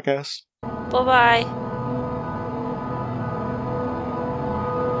bye, I guess. Bye-bye.